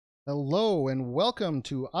Hello and welcome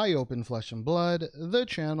to I Open Flesh and Blood, the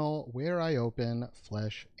channel where I open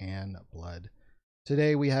flesh and blood.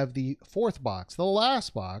 Today we have the fourth box, the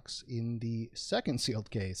last box in the second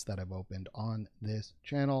sealed case that I've opened on this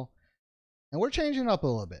channel. And we're changing up a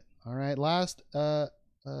little bit. All right, last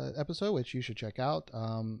episode, which you should check out,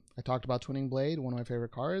 I talked about Twinning Blade, one of my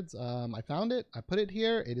favorite cards. I found it, I put it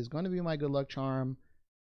here. It is going to be my good luck charm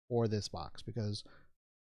for this box because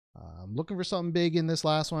I'm looking for something big in this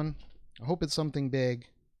last one. I hope it's something big.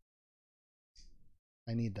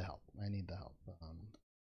 I need the help.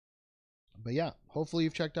 But yeah, hopefully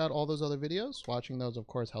you've checked out all those other videos. Watching those, of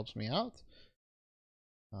course, helps me out.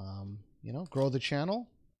 Grow the channel.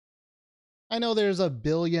 I know there's a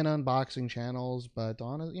billion unboxing channels, but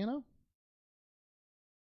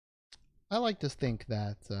I like to think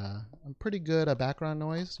that I'm pretty good at background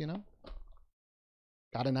noise,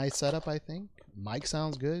 Got a nice setup, I think. Mic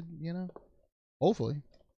sounds good, Hopefully.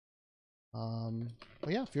 But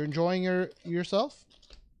yeah, if you're enjoying yourself,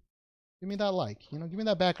 give me that like, give me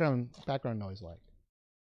that background noise like.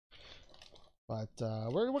 But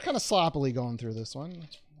we're kind of sloppily going through this one.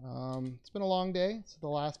 It's been a long day. It's the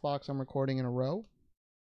last box I'm recording in a row.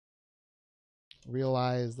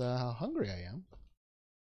 Realized how hungry I am.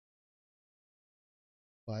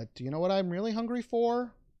 But you know what I'm really hungry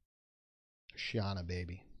for? Shiana,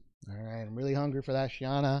 baby. All right, I'm really hungry for that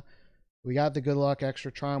Shiana. We got the good luck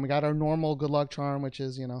extra charm. We got our normal good luck charm, which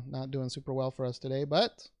is, not doing super well for us today,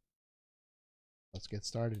 but let's get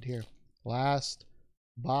started here. Last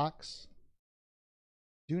box.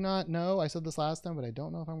 Do not know. I said this last time, but I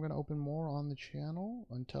don't know if I'm going to open more on the channel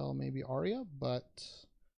until maybe Aria, but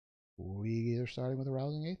we are starting with a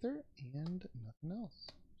Rousing Aether and nothing else.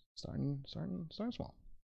 Starting small.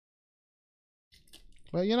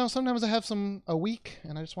 But sometimes I have a week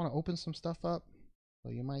and I just want to open some stuff up.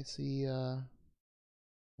 So you might see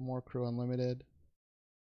more Crew Unlimited.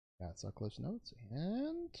 Got Suckliff's Notes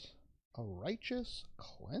and a Righteous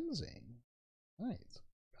Cleansing. Nice.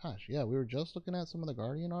 Gosh, yeah, we were just looking at some of the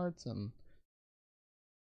Guardian arts and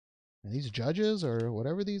these judges or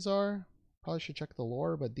whatever these are. Probably should check the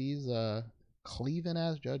lore, but these cleaving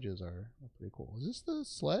ass judges are pretty cool. Is this the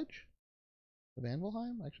sledge of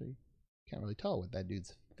Anvilheim? Actually, can't really tell with that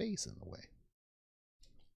dude's face in the way.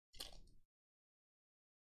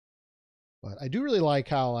 But I do really like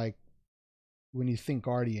how, when you think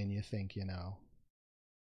Guardian, you think, a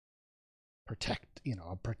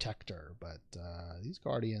protector. But these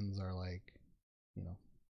Guardians are like,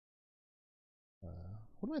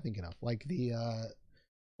 what am I thinking of? Like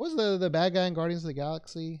what was the bad guy in Guardians of the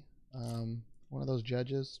Galaxy? One of those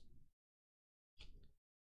judges.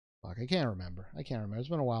 Fuck, I can't remember. It's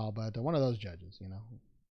been a while, but one of those judges,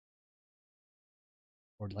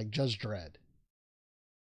 or like Judge Dredd.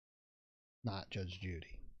 Not Judge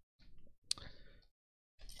Judy.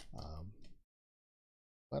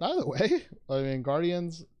 But either way, I mean,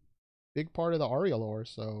 Guardians, big part of the Aria lore,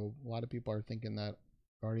 so a lot of people are thinking that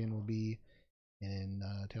Guardian will be in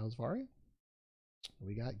Tales of Aria.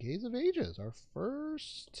 We got Gaze of Ages, our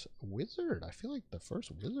first wizard. I feel like the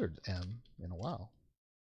first wizard M in a while.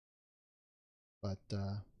 But look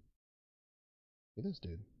at this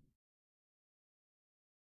dude.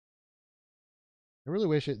 I really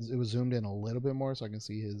wish it was zoomed in a little bit more so I can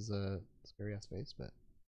see his scary ass face, but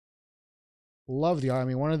love the art. I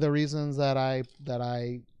mean, one of the reasons that I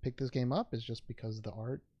picked this game up is just because the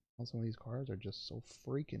art on some of these cards are just so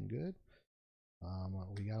freaking good.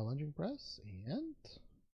 We got a lunging press and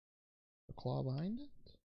the claw behind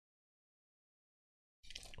it.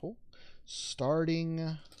 Cool.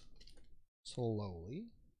 Starting slowly.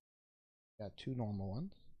 Got two normal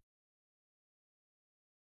ones.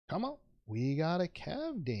 Come on. We got a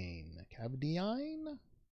Cavdine.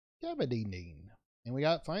 And we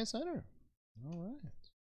got Fine Center. Alright.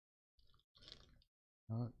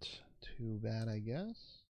 Not too bad, I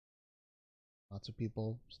guess. Lots of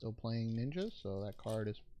people still playing ninjas, so that card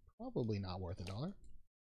is probably not worth $1.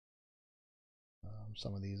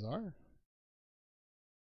 Some of these are.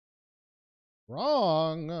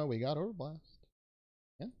 Wrong! We got Overblast.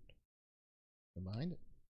 And behind it.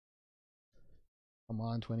 Come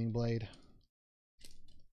on, Twinning Blade.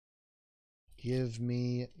 Give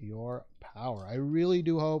me your power. I really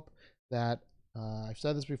do hope that, I've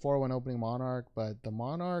said this before when opening Monarch, but the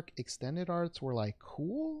Monarch extended arts were like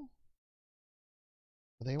cool.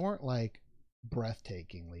 But they weren't like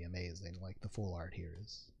breathtakingly amazing like the full art here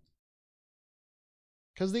is.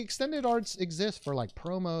 Because the extended arts exist for like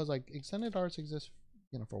promos, like extended arts exist,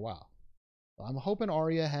 for a while. So I'm hoping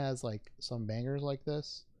Aria has like some bangers like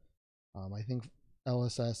this. I think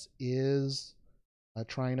LSS is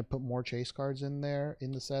Trying to put more chase cards in there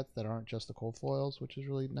in the sets that aren't just the cold foils, which is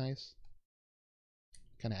really nice.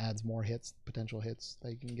 Kind of adds more hits, potential hits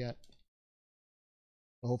that you can get.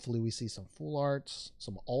 Hopefully we see some full arts,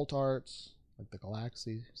 some alt arts, like the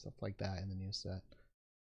Galaxy, stuff like that in the new set.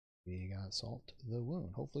 We got Salt the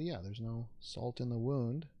Wound. Hopefully, yeah, there's no Salt in the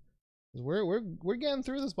Wound. We're getting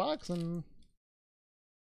through this box, and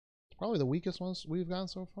it's probably the weakest ones we've gotten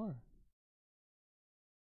so far.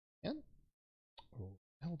 And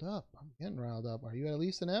held up. I'm getting riled up. Are you at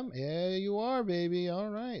least an M? Yeah, you are, baby. All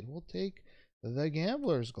right, we'll take the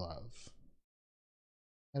Gambler's Glove.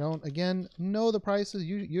 I don't, again, know the prices.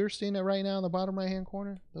 You're seeing it right now in the bottom right-hand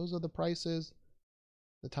corner. Those are the prices,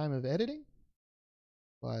 the time of editing.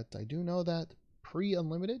 But I do know that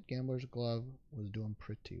pre-unlimited, Gambler's Glove was doing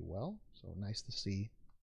pretty well. So nice to see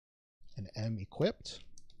an M equipped.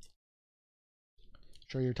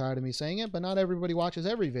 Sure you're tired of me saying it, but not everybody watches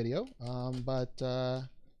every video. The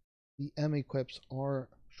M equips are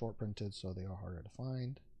short printed, so they are harder to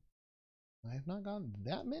find. I have not gotten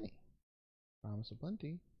that many. Promise of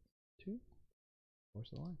Plenty. 2. Force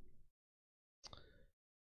the line.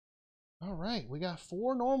 All right, we got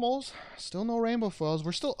 4 normals. Still no rainbow foils.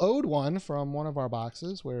 We're still owed one from one of our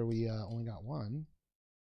boxes where we only got 1.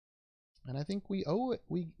 And I think we owe it.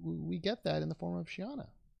 We get that in the form of Shiana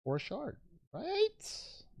or a shard, right?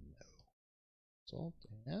 No. Salt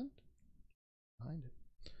and behind it.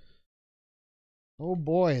 Oh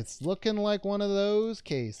boy, it's looking like one of those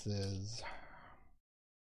cases.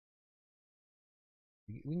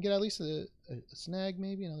 We can get at least a snag,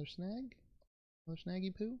 maybe another snag, another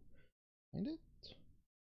snaggy poo. Find it.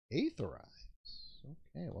 Aetherize.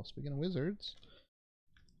 Okay, well, speaking of wizards,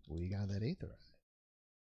 we got that Aetherize.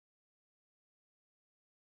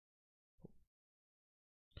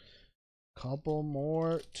 Couple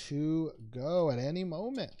more to go at any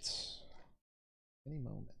moment. Any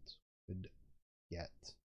moment could get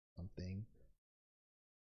something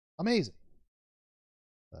amazing.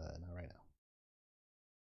 Not right now.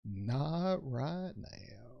 Not right now.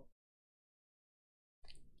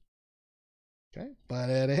 Okay, but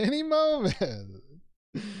at any moment,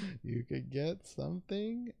 you could get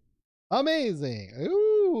something amazing.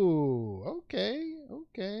 Ooh, okay,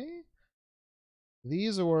 okay.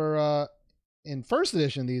 These were, in first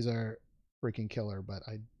edition, these are freaking killer, but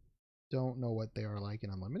I don't know what they are like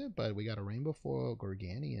in Unlimited, but we got a Rainbow Foil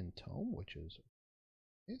Gorganian Tome, which is,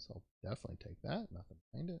 okay, so I'll definitely take that. Nothing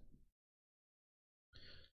behind it.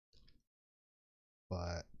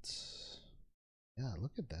 But, yeah,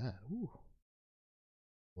 look at that. Ooh.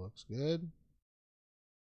 Looks good.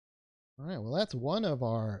 All right, well, that's one of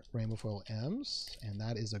our Rainbow Foil M's, and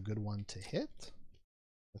that is a good one to hit.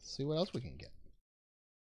 Let's see what else we can get.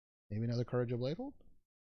 Maybe another Courage of Bladehold?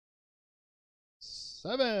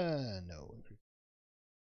 7! No.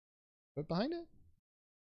 Put behind it.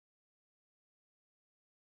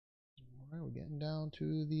 All right, we're getting down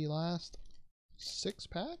to the last 6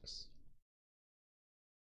 packs.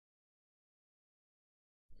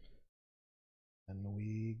 And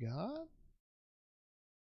we got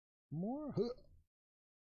more.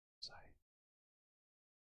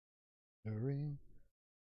 During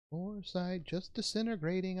foresight, just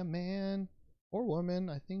disintegrating a man or woman.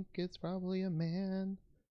 I think it's probably a man.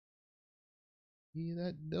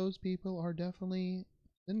 Those people are definitely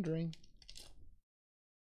cindering.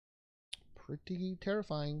 Pretty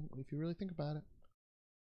terrifying if you really think about it.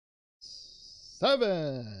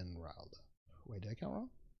 7 riled up. Wait, did I count wrong?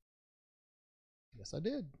 Yes, I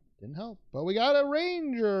did. Didn't help. But we got a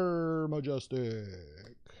Ranger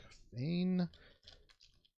Majestic. Feign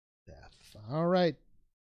Death. All right.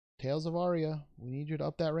 Tales of Aria. We need you to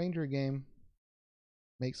up that Ranger game.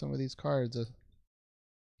 Make some of these cards a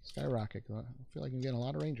skyrocket. I feel like I'm getting a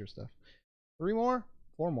lot of Ranger stuff. 3 more?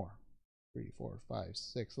 4 more. 3, 4, 5,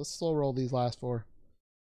 6. Let's slow roll these last 4.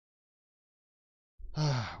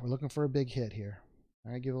 We're looking for a big hit here.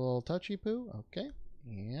 All right, give a little touchy poo. Okay.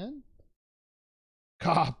 And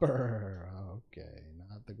copper. Okay,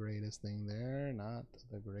 not the greatest thing there. Not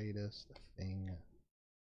the greatest thing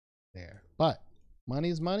there. But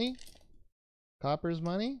money's money. Copper's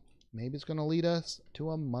money. Maybe it's going to lead us to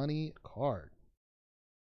a money card.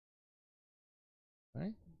 All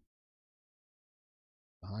right.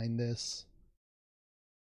 Behind this,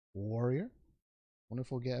 warrior. Wonder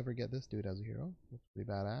if we'll ever get this dude as a hero. Looks pretty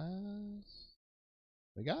badass.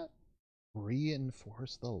 We got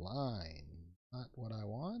reinforce the line. Not what I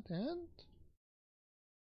want, and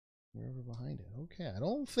wherever behind it. Okay, I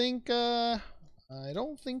don't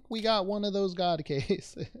think we got one of those god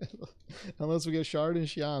cases unless we get Shard and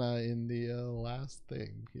Shiana in the last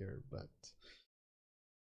thing here. But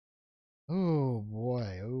Oh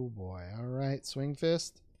boy, oh boy. All right, Swing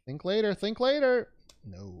Fist. Think later, think later.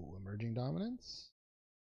 No, Emerging Dominance.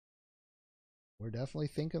 We're definitely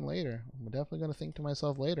thinking later. I'm definitely going to think to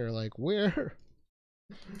myself later, like, where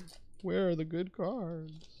are the good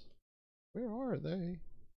cards? Where are they?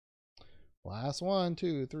 Last one,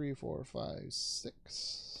 2, 3, 4, 5,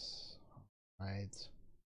 6. All right.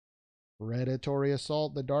 Predatory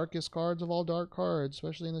Assault, the darkest cards of all dark cards,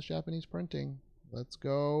 especially in this Japanese printing. Let's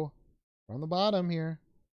go from the bottom here.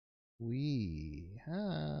 We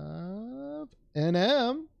have an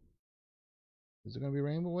M. Is it going to be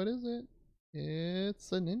rainbow? What is it?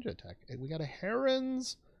 It's a ninja tech. We got a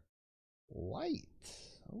Heron's Light.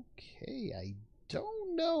 Okay, I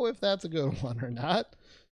don't know if that's a good one or not.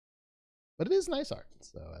 But it is nice art,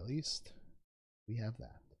 so at least we have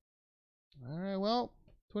that. Alright, well,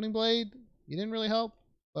 Twinning Blade, you didn't really help.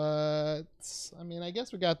 But, I mean, I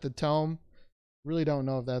guess we got the tome. Really don't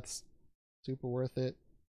know if that's super worth it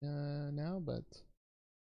now, but...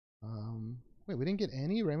 wait, we didn't get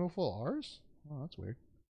any Rainbow Full R's? Oh, that's weird.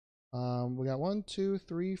 We got 1, 2,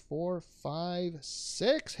 3, 4, 5,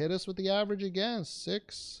 6. Hit us with the average again.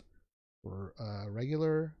 6 for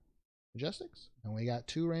regular Majestics. And we got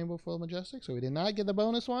 2 Rainbow Full Majestics. So we did not get the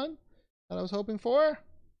bonus one that I was hoping for.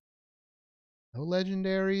 No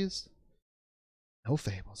legendaries. No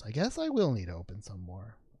fables. I guess I will need to open some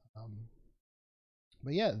more.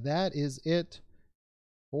 But yeah, that is it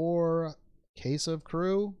for Case of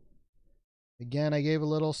Crew. Again, I gave a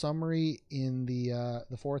little summary in the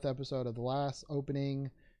 4th episode of the last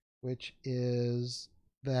opening, which is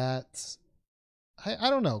that I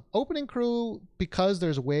don't know, opening Crew, because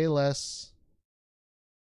there's way less,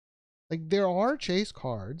 like, there are chase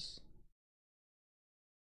cards,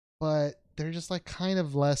 but they're just like kind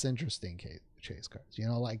of less interesting chase cards, you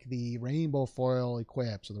know, like the rainbow foil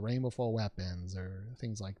equips or the rainbow foil weapons or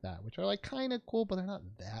things like that, which are like kind of cool, but they're not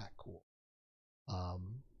that cool.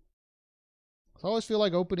 So I always feel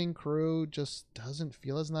like opening Crew just doesn't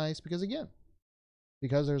feel as nice because, again,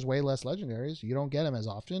 because there's way less legendaries, you don't get them as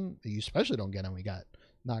often. You especially don't get them when you got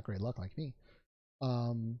not great luck like me.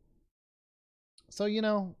 So, you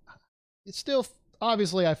know, it's still,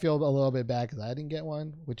 obviously I feel a little bit bad because I didn't get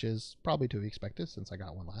one, which is probably to be expected since I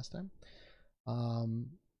got one last time.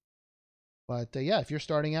 But yeah, if you're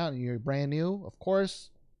starting out and you're brand new, of course,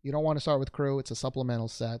 you don't want to start with Crew. It's a supplemental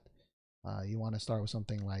set. You want to start with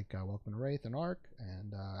something like Welcome to Wraith and Arc,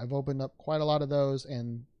 and I've opened up quite a lot of those,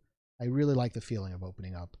 and I really like the feeling of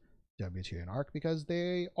opening up WT and Arc because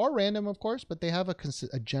they are random, of course, but they have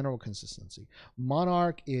a general consistency.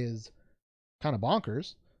 Monarch is kind of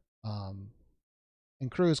bonkers,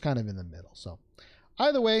 and Crew is kind of in the middle. So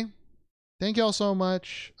either way, thank y'all so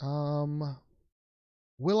much.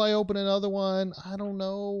 Will I open another one? I don't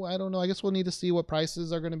know. I guess we'll need to see what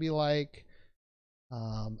prices are going to be like.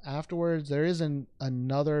 Afterwards, there is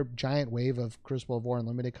another giant wave of Crucible of War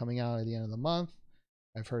Unlimited coming out at the end of the month.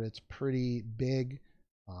 I've heard it's pretty big,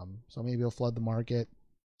 so maybe it'll flood the market,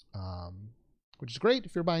 which is great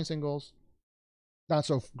if you're buying singles. Not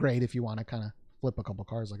so great if you want to kind of flip a couple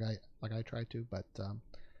cards like I tried to. But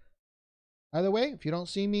either way, if you don't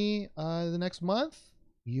see me the next month,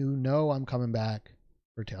 you know I'm coming back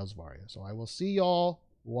for Tales of Aria. So I will see y'all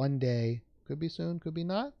one day. Could be soon, could be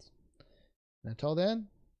not. And until then,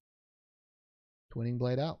 Twinning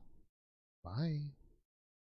Blade out. Bye.